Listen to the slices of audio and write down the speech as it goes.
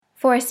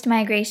Forced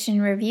Migration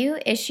Review,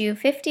 Issue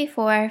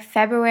 54,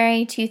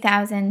 February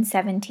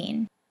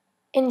 2017.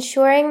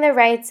 Ensuring the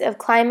Rights of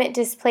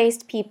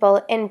Climate-Displaced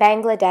People in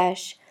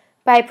Bangladesh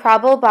by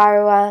Prabal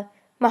Barua,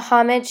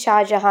 Muhammad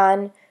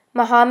Shahjahan,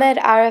 Muhammad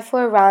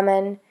Arifur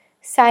Rahman,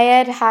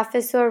 Syed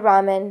Hafizur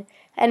Rahman,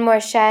 and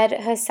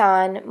Morshed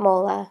Hassan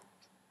Molla.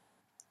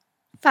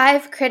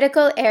 5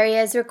 critical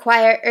areas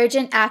require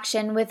urgent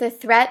action with a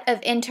threat of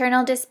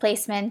internal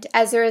displacement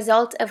as a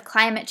result of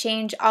climate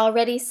change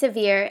already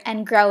severe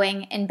and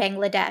growing in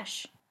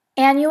Bangladesh.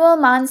 Annual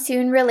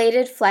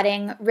monsoon-related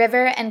flooding,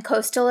 river and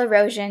coastal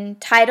erosion,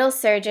 tidal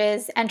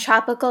surges, and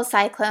tropical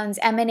cyclones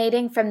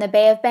emanating from the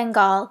Bay of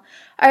Bengal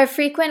are a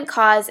frequent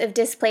cause of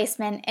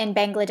displacement in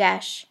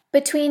Bangladesh.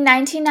 Between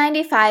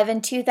 1995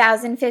 and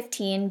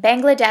 2015,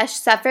 Bangladesh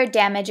suffered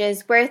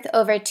damages worth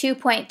over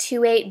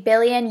 $2.28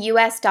 billion,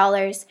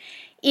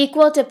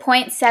 equal to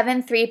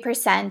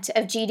 0.73%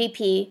 of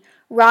GDP,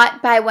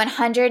 wrought by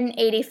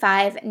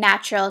 185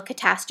 natural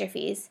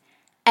catastrophes.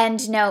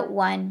 Endnote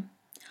 1.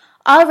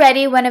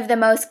 Already one of the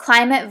most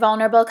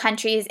climate-vulnerable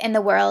countries in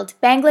the world,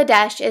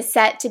 Bangladesh is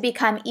set to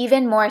become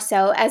even more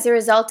so as a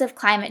result of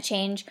climate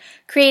change,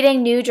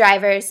 creating new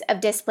drivers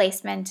of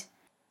displacement.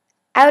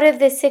 Out of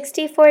the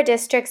 64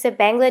 districts of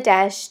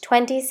Bangladesh,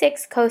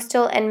 26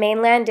 coastal and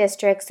mainland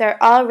districts are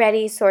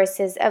already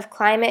sources of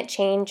climate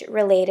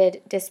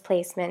change-related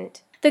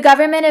displacement. The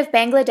government of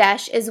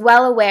Bangladesh is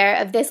well aware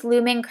of this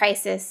looming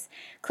crisis,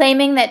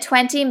 claiming that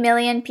 20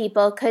 million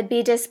people could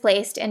be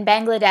displaced in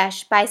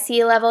Bangladesh by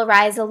sea level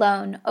rise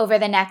alone over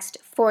the next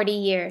 40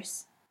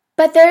 years.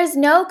 But there is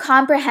no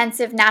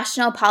comprehensive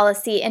national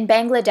policy in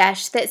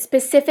Bangladesh that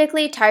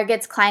specifically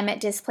targets climate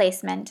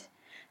displacement.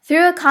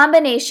 Through a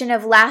combination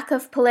of lack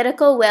of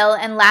political will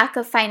and lack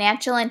of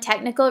financial and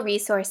technical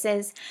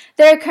resources,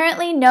 there are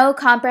currently no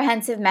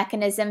comprehensive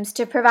mechanisms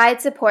to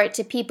provide support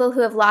to people who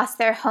have lost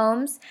their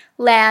homes,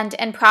 land,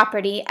 and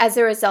property as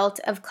a result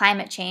of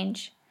climate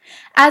change.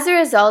 As a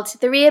result,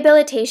 the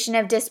rehabilitation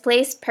of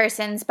displaced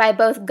persons by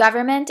both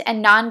government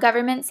and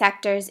non-government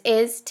sectors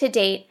is, to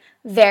date,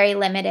 very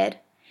limited.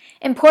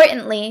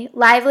 Importantly,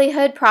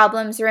 livelihood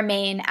problems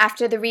remain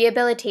after the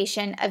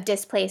rehabilitation of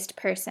displaced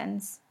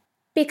persons.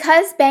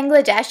 Because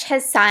Bangladesh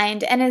has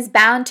signed and is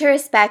bound to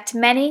respect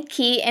many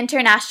key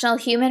international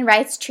human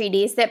rights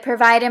treaties that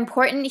provide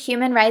important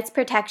human rights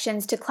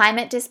protections to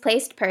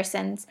climate-displaced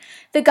persons,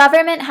 the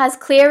government has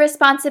clear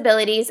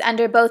responsibilities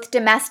under both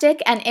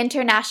domestic and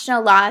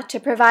international law to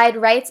provide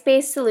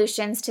rights-based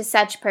solutions to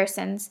such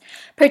persons,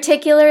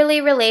 particularly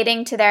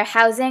relating to their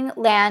housing,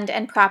 land,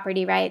 and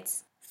property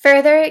rights.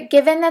 Further,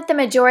 given that the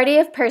majority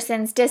of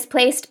persons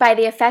displaced by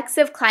the effects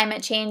of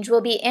climate change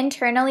will be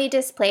internally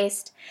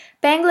displaced,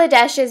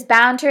 Bangladesh is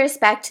bound to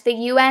respect the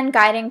UN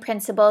Guiding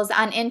Principles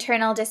on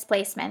Internal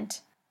Displacement.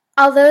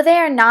 Although they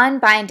are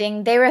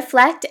non-binding, they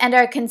reflect and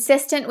are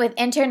consistent with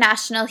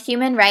international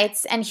human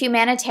rights and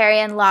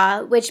humanitarian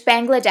law, which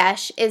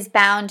Bangladesh is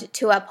bound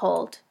to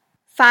uphold.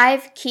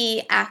 5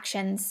 key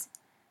actions.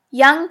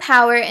 Young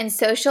Power in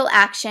Social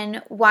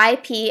Action,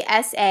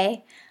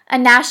 YPSA, a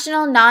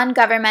national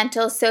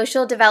non-governmental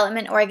social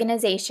development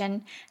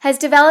organization, has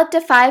developed a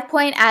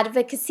 5-point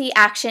advocacy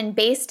action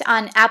based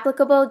on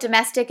applicable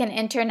domestic and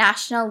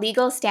international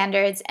legal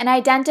standards and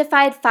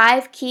identified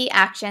 5 key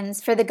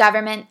actions for the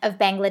government of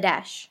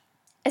Bangladesh.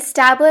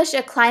 Establish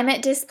a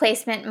climate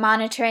displacement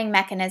monitoring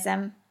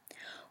mechanism.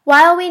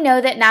 While we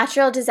know that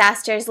natural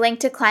disasters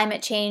linked to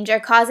climate change are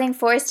causing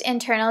forced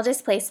internal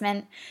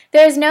displacement,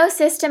 there is no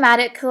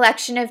systematic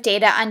collection of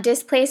data on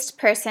displaced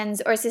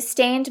persons or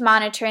sustained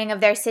monitoring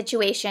of their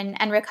situation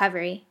and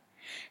recovery.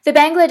 The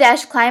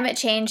Bangladesh Climate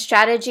Change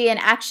Strategy and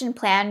Action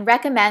Plan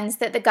recommends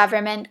that the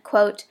government,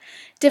 quote,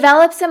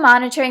 develops a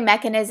monitoring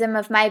mechanism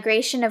of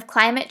migration of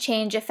climate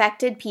change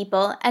affected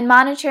people and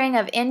monitoring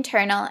of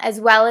internal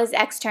as well as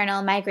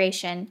external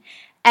migration,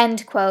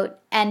 end quote,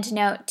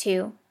 endnote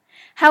 2.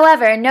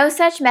 However, no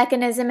such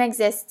mechanism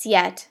exists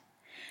yet.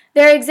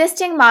 There are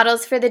existing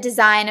models for the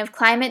design of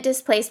climate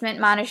displacement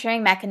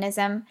monitoring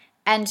mechanism,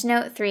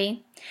 endnote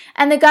 3,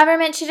 and the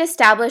government should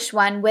establish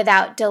one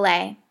without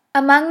delay.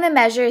 Among the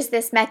measures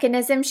this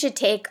mechanism should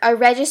take are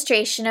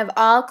registration of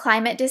all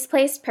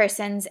climate-displaced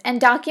persons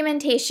and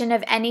documentation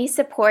of any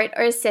support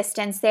or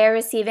assistance they are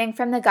receiving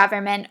from the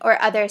government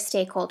or other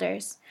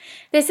stakeholders.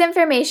 This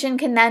information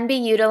can then be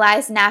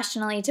utilized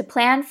nationally to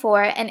plan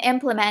for and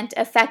implement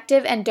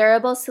effective and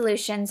durable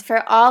solutions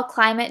for all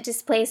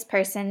climate-displaced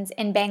persons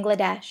in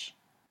Bangladesh.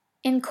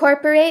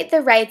 Incorporate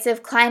the rights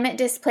of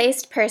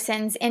climate-displaced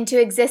persons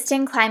into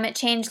existing climate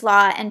change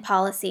law and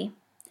policy.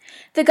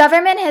 The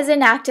government has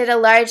enacted a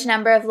large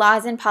number of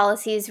laws and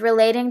policies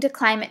relating to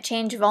climate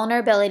change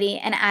vulnerability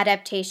and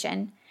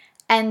adaptation.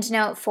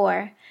 Endnote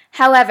 4.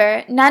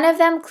 However, none of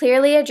them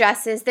clearly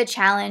addresses the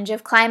challenge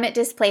of climate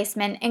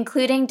displacement,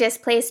 including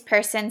displaced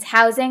persons'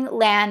 housing,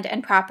 land,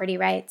 and property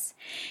rights.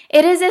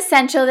 It is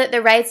essential that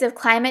the rights of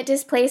climate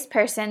displaced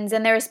persons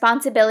and the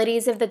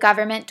responsibilities of the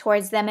government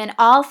towards them in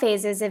all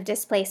phases of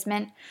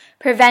displacement,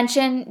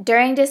 prevention,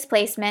 during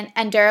displacement,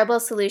 and durable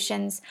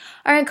solutions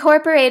are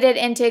incorporated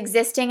into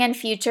existing and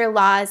future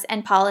laws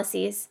and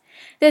policies.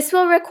 This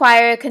will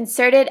require a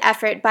concerted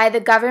effort by the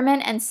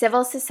government and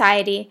civil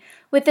society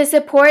with the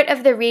support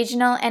of the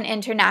regional and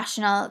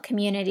international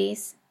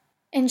communities.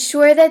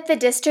 Ensure that the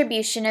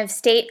distribution of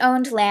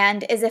state-owned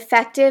land is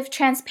effective,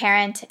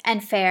 transparent,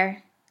 and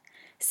fair.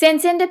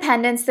 Since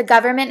independence, the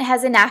government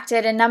has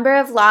enacted a number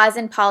of laws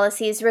and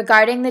policies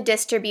regarding the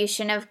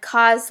distribution of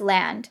cause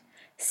land,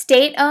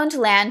 state-owned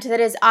land that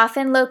is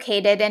often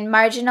located in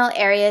marginal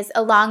areas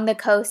along the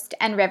coast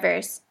and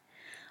rivers.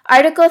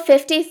 Article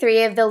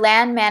 53 of the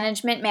Land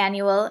Management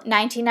Manual,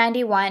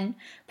 1991,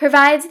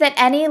 provides that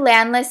any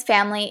landless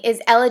family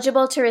is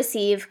eligible to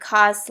receive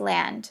cause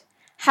land.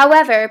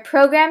 However,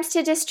 programs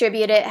to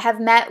distribute it have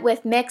met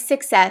with mixed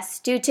success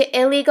due to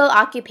illegal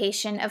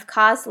occupation of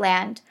cause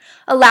land,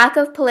 a lack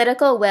of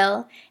political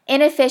will,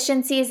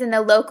 inefficiencies in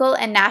the local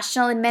and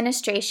national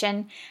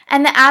administration,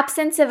 and the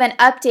absence of an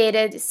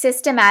updated,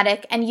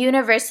 systematic, and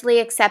universally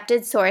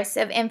accepted source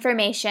of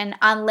information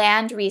on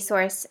land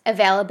resource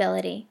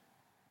availability.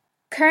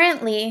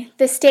 Currently,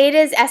 the state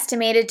is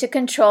estimated to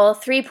control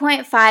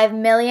 3.5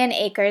 million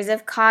acres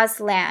of cause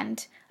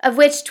land, of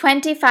which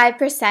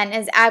 25%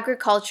 is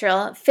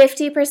agricultural,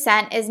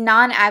 50% is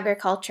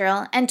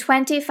non-agricultural, and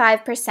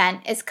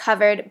 25% is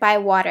covered by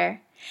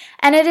water.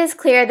 And it is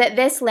clear that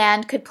this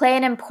land could play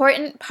an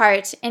important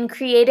part in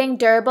creating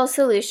durable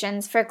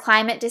solutions for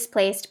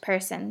climate-displaced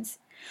persons.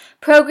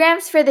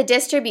 Programs for the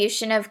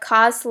distribution of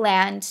cause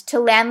land to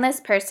landless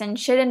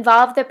persons should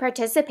involve the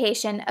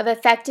participation of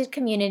affected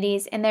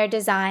communities in their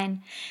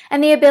design,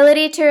 and the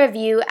ability to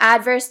review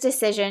adverse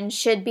decisions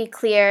should be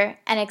clear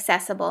and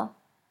accessible.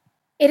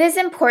 It is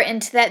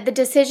important that the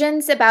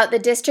decisions about the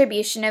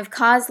distribution of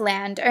cause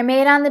land are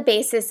made on the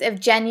basis of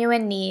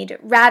genuine need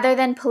rather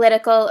than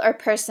political or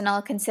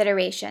personal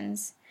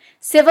considerations.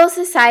 Civil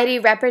society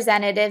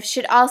representatives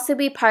should also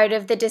be part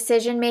of the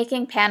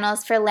decision-making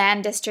panels for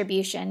land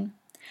distribution.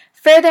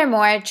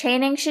 Furthermore,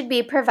 training should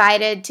be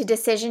provided to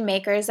decision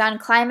makers on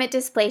climate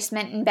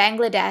displacement in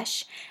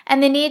Bangladesh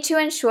and the need to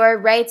ensure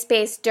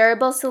rights-based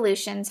durable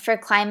solutions for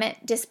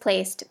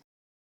climate-displaced.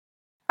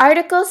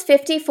 Articles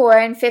 54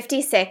 and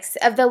 56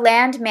 of the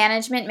Land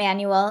Management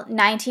Manual,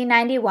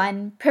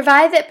 1991,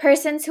 provide that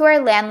persons who are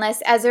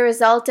landless as a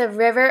result of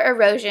river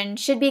erosion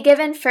should be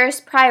given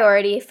first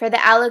priority for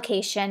the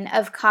allocation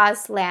of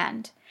cause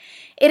land.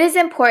 It is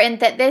important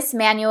that this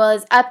manual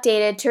is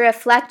updated to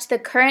reflect the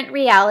current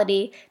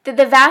reality that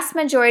the vast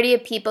majority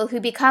of people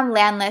who become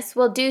landless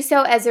will do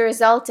so as a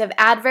result of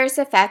adverse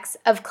effects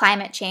of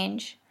climate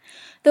change.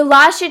 The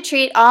law should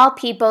treat all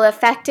people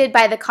affected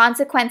by the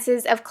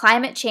consequences of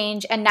climate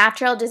change and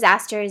natural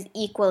disasters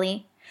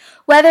equally,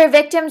 whether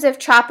victims of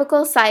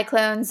tropical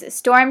cyclones,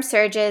 storm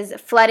surges,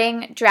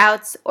 flooding,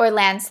 droughts, or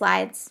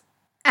landslides.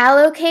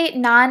 Allocate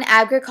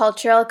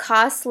non-agricultural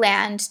cause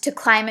land to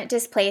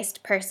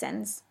climate-displaced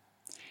persons.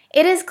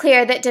 It is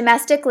clear that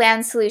domestic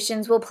land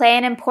solutions will play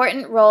an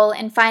important role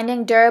in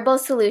finding durable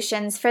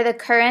solutions for the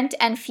current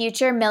and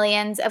future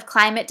millions of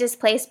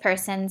climate-displaced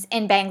persons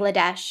in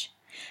Bangladesh.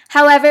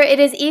 However, it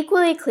is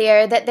equally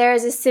clear that there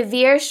is a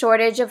severe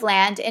shortage of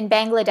land in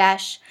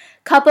Bangladesh,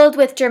 coupled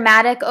with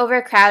dramatic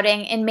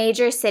overcrowding in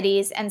major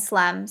cities and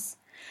slums.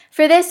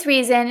 For this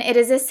reason, it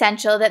is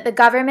essential that the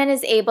government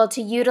is able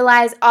to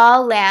utilize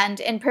all land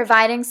in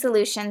providing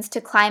solutions to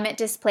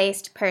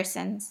climate-displaced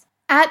persons.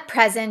 At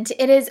present,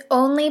 it is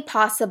only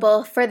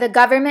possible for the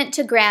government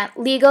to grant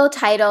legal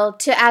title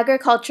to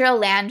agricultural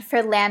land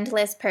for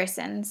landless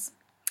persons.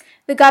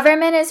 The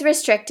government is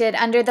restricted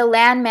under the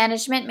Land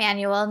Management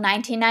Manual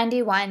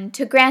 1991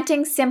 to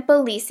granting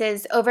simple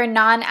leases over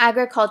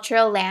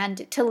non-agricultural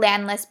land to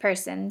landless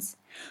persons.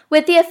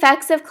 With the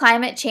effects of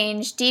climate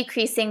change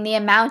decreasing the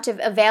amount of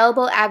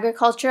available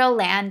agricultural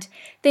land,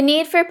 the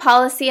need for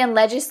policy and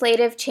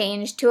legislative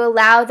change to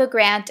allow the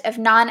grant of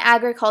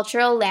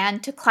non-agricultural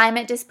land to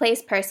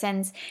climate-displaced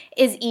persons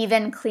is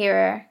even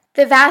clearer.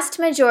 The vast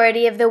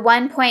majority of the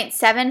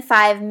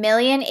 1.75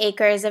 million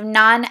acres of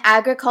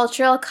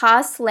non-agricultural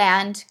cause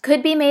land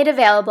could be made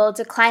available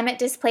to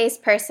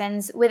climate-displaced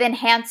persons with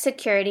enhanced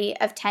security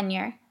of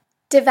tenure.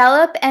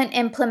 Develop and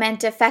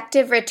implement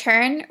effective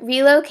return,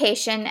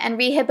 relocation, and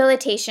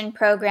rehabilitation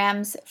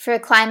programs for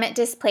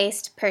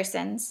climate-displaced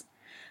persons.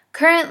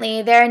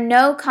 Currently, there are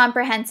no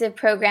comprehensive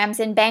programs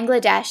in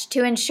Bangladesh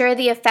to ensure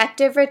the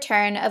effective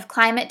return of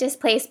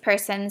climate-displaced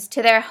persons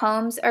to their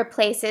homes or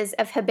places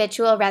of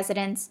habitual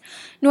residence,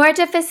 nor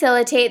to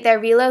facilitate their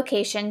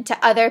relocation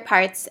to other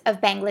parts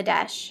of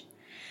Bangladesh.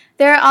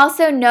 There are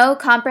also no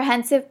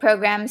comprehensive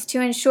programs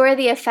to ensure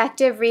the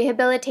effective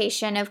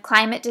rehabilitation of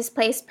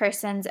climate-displaced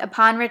persons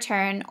upon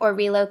return or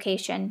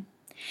relocation.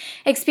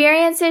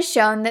 Experience has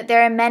shown that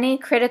there are many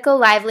critical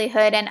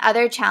livelihood and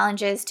other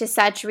challenges to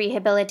such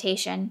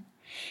rehabilitation.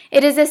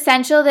 It is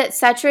essential that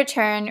such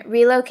return,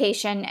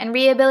 relocation, and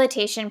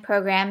rehabilitation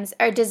programs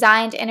are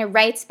designed in a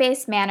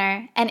rights-based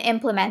manner and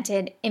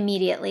implemented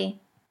immediately.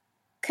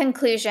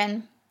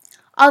 Conclusion.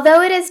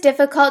 Although it is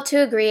difficult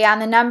to agree on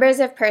the numbers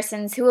of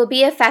persons who will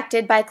be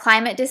affected by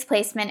climate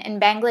displacement in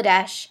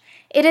Bangladesh,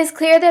 it is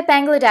clear that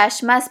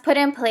Bangladesh must put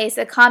in place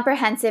a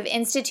comprehensive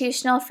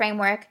institutional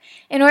framework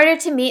in order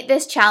to meet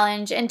this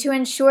challenge and to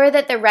ensure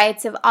that the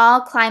rights of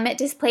all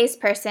climate-displaced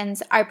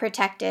persons are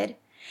protected.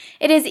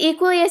 It is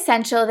equally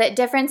essential that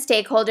different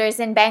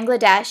stakeholders in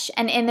Bangladesh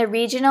and in the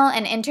regional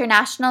and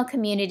international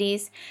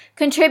communities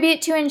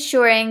contribute to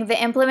ensuring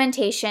the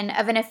implementation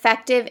of an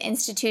effective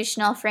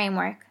institutional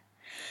framework.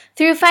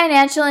 Through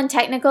financial and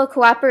technical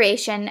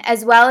cooperation,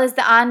 as well as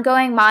the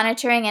ongoing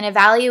monitoring and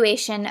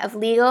evaluation of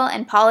legal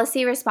and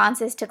policy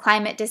responses to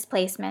climate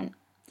displacement.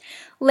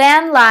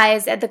 Land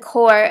lies at the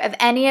core of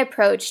any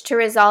approach to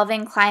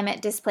resolving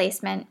climate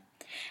displacement,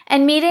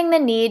 and meeting the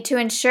need to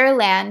ensure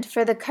land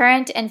for the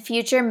current and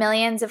future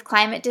millions of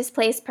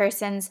climate-displaced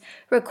persons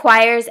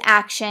requires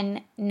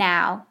action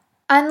now.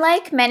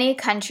 Unlike many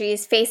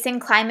countries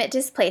facing climate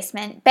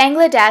displacement,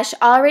 Bangladesh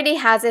already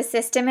has a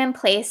system in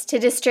place to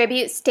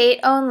distribute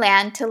state-owned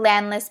land to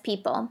landless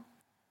people.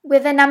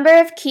 With a number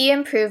of key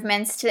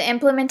improvements to the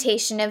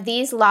implementation of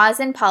these laws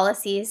and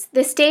policies,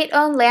 the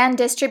state-owned land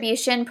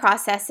distribution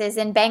processes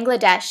in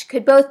Bangladesh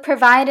could both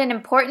provide an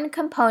important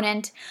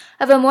component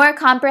of a more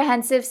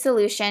comprehensive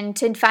solution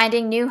to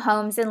finding new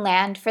homes and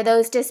land for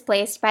those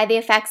displaced by the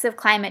effects of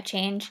climate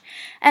change,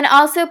 and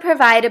also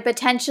provide a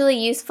potentially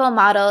useful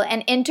model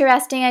and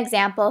interesting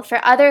example for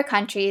other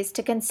countries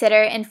to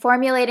consider in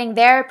formulating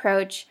their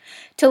approach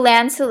to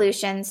land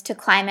solutions to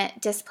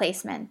climate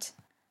displacement.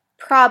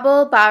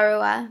 Prabal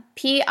Barua,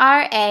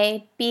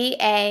 PRABALIMS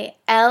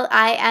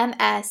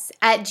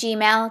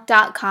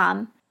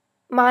 @gmail.com.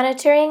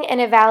 Monitoring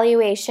and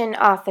Evaluation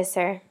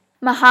Officer.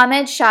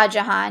 Mohammed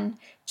Shahjahan,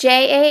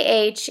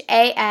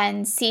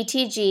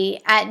 JAHANCTG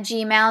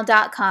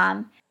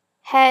 @gmail.com.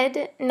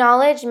 Head,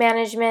 Knowledge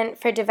Management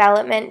for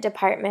Development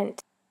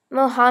Department.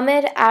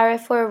 Mohammed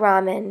Arifur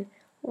Rahman,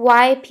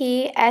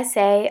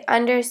 YPSA_ARIF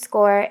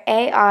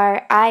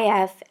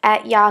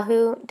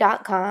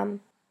 @yahoo.com.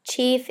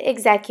 Chief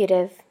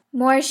Executive.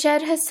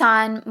 Morshed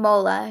Hassan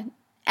Molla,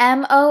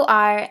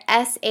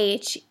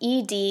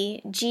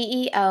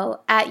 MORSHEDGEO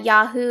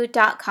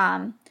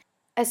 @yahoo.com.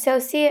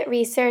 Associate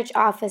Research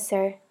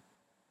Officer.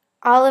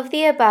 All of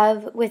the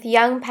above with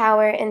Young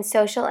Power in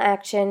Social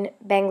Action,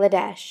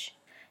 Bangladesh.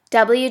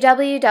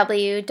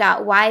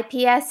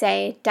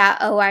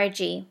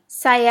 www.ypsa.org.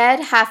 Syed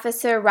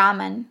Hafizur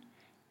Rahman,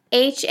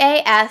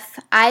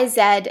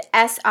 HAFIZSR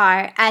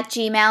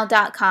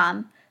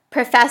 @gmail.com.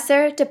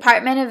 Professor,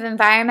 Department of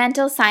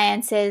Environmental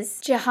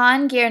Sciences,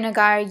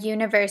 Jahangirnagar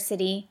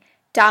University,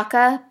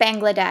 Dhaka,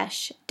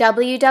 Bangladesh.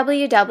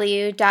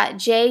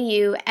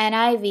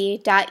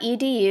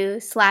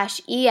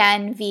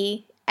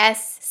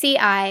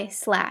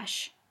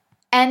 www.juniv.edu/envsci/.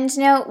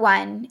 Endnote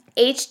 1.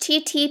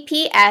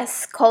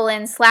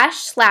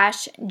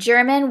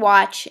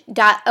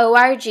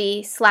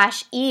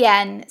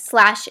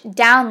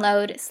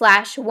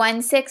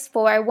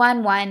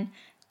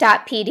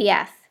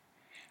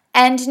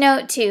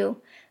 Endnote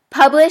 2.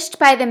 Published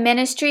by the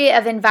Ministry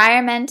of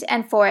Environment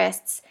and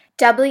Forests,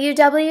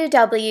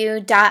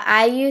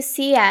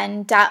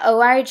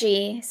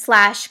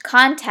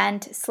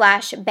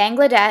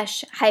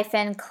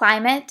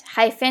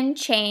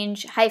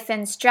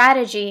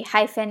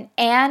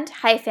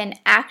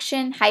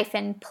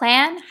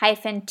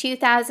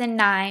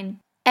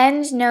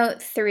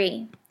 Endnote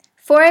 3.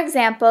 For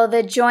example,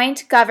 the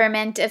Joint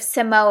Government of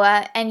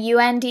Samoa and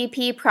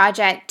UNDP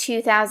Project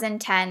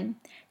 2010.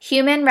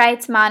 Human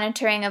Rights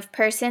Monitoring of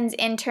Persons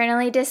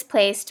Internally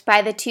Displaced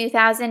by the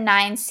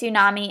 2009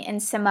 Tsunami in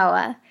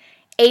Samoa,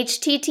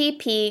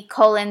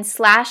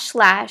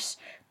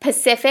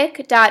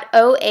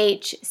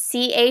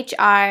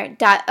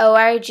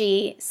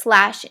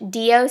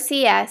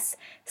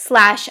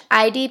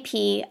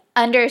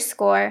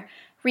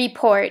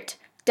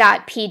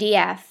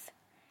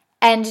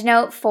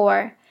 Endnote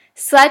 4.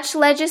 Such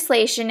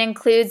legislation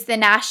includes the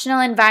National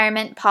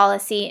Environment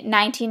Policy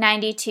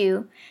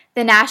 1992,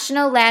 the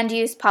National Land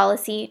Use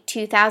Policy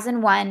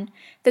 2001,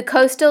 the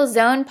Coastal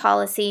Zone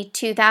Policy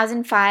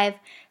 2005,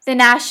 the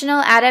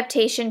National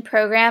Adaptation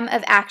Program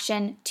of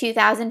Action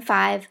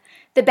 2005,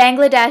 the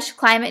Bangladesh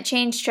Climate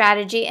Change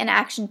Strategy and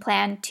Action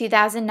Plan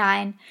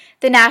 2009,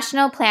 the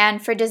National Plan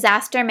for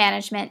Disaster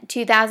Management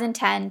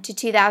 2010 to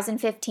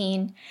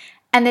 2015,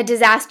 and the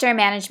Disaster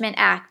Management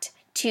Act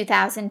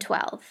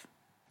 2012.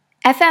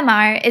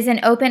 FMR is an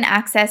open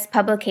access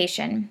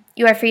publication.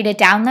 You are free to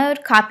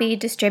download, copy,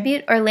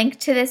 distribute, or link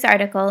to this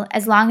article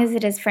as long as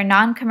it is for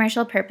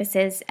non-commercial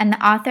purposes and the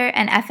author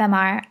and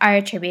FMR are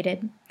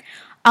attributed.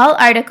 All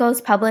articles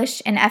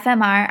published in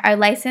FMR are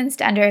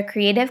licensed under a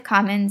Creative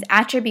Commons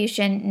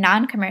Attribution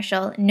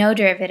Non-Commercial No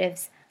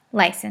Derivatives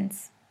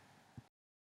license.